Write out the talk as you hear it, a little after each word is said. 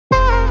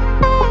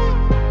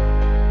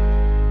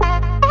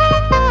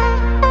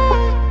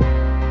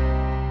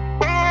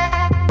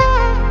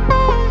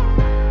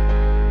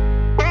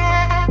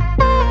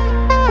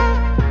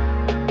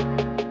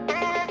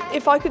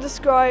If I could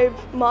describe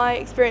my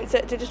experience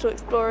at Digital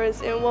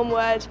Explorers in one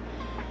word,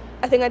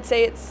 I think I'd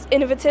say it's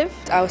innovative.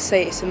 I would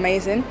say it's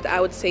amazing.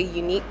 I would say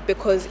unique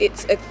because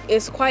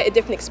it's quite a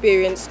different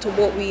experience to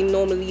what we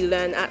normally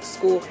learn at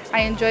school.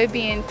 I enjoy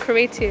being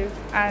creative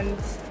and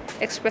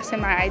expressing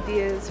my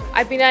ideas.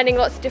 I've been learning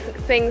lots of different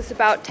things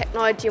about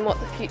technology and what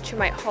the future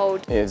might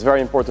hold. It's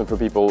very important for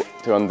people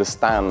to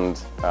understand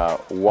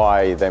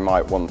why they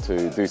might want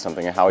to do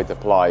something and how it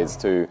applies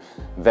to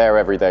their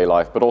everyday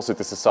life, but also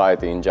to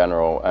society in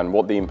general, and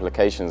what the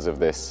implications of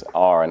this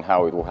are and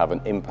how it will have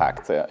an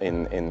impact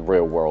in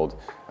real-world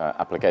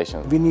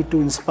applications. We need to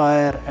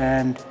inspire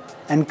and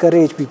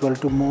encourage people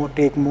to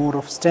take more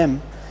of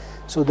STEM,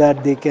 so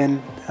that they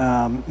can,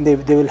 they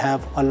will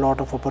have a lot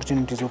of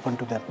opportunities open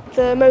to them.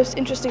 The most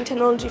interesting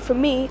technology for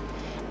me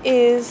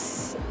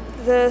is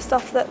the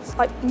stuff that's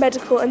like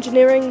medical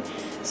engineering,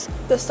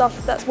 the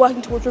stuff that's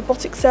working towards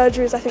robotic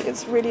surgeries. I think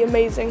it's really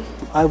amazing.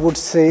 I would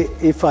say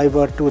if I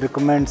were to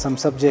recommend some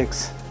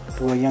subjects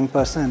to a young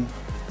person,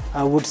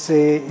 I would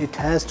say it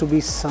has to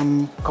be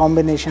some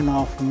combination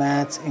of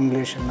maths,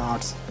 English and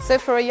arts. So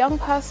for a young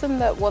person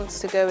that wants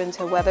to go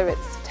into whether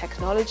it's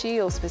technology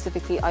or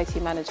specifically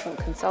IT management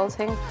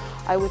consulting,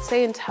 I would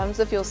say in terms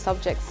of your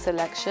subject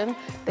selection,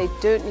 they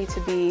don't need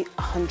to be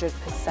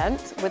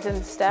 100%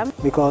 within STEM.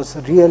 Because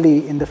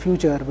really in the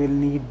future we'll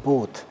need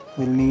both.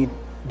 We'll need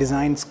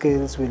design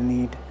skills, we'll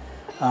need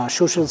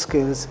social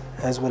skills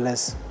as well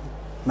as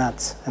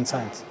maths and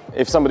science.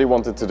 If somebody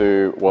wanted to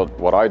do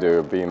what I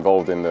do, be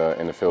involved in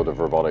the field of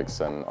robotics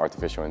and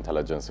artificial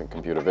intelligence and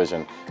computer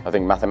vision, I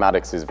think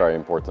mathematics is very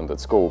important at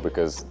school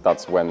because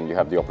that's when you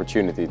have the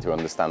opportunity to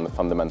understand the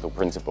fundamental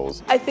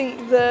principles. I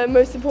think the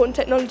most important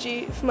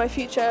technology for my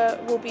future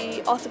will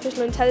be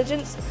artificial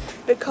intelligence,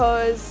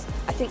 because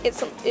I think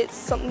it's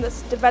something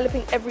that's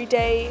developing every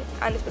day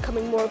and it's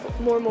becoming more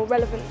and more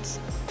relevant.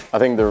 I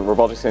think the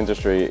robotics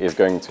industry is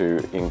going to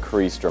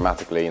increase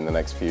dramatically in the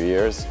next few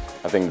years.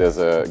 I think there's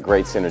a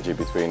great synergy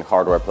between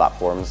hardware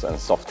platforms and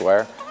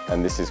software,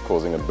 and this is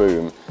causing a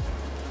boom.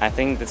 I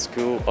think the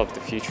school of the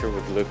future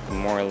would look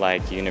more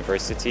like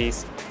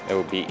universities. It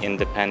would be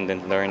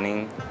independent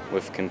learning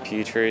with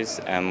computers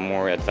and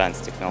more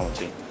advanced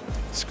technology.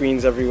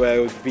 Screens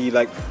everywhere, would be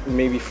like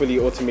maybe fully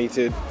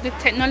automated. The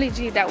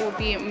technology that will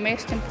be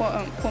most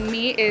important for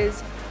me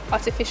is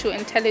artificial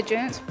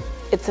intelligence.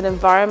 It's an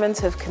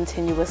environment of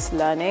continuous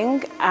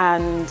learning,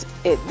 and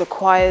it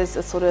requires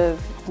a sort of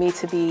me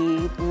to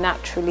be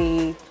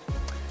naturally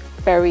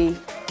very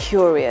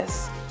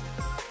curious.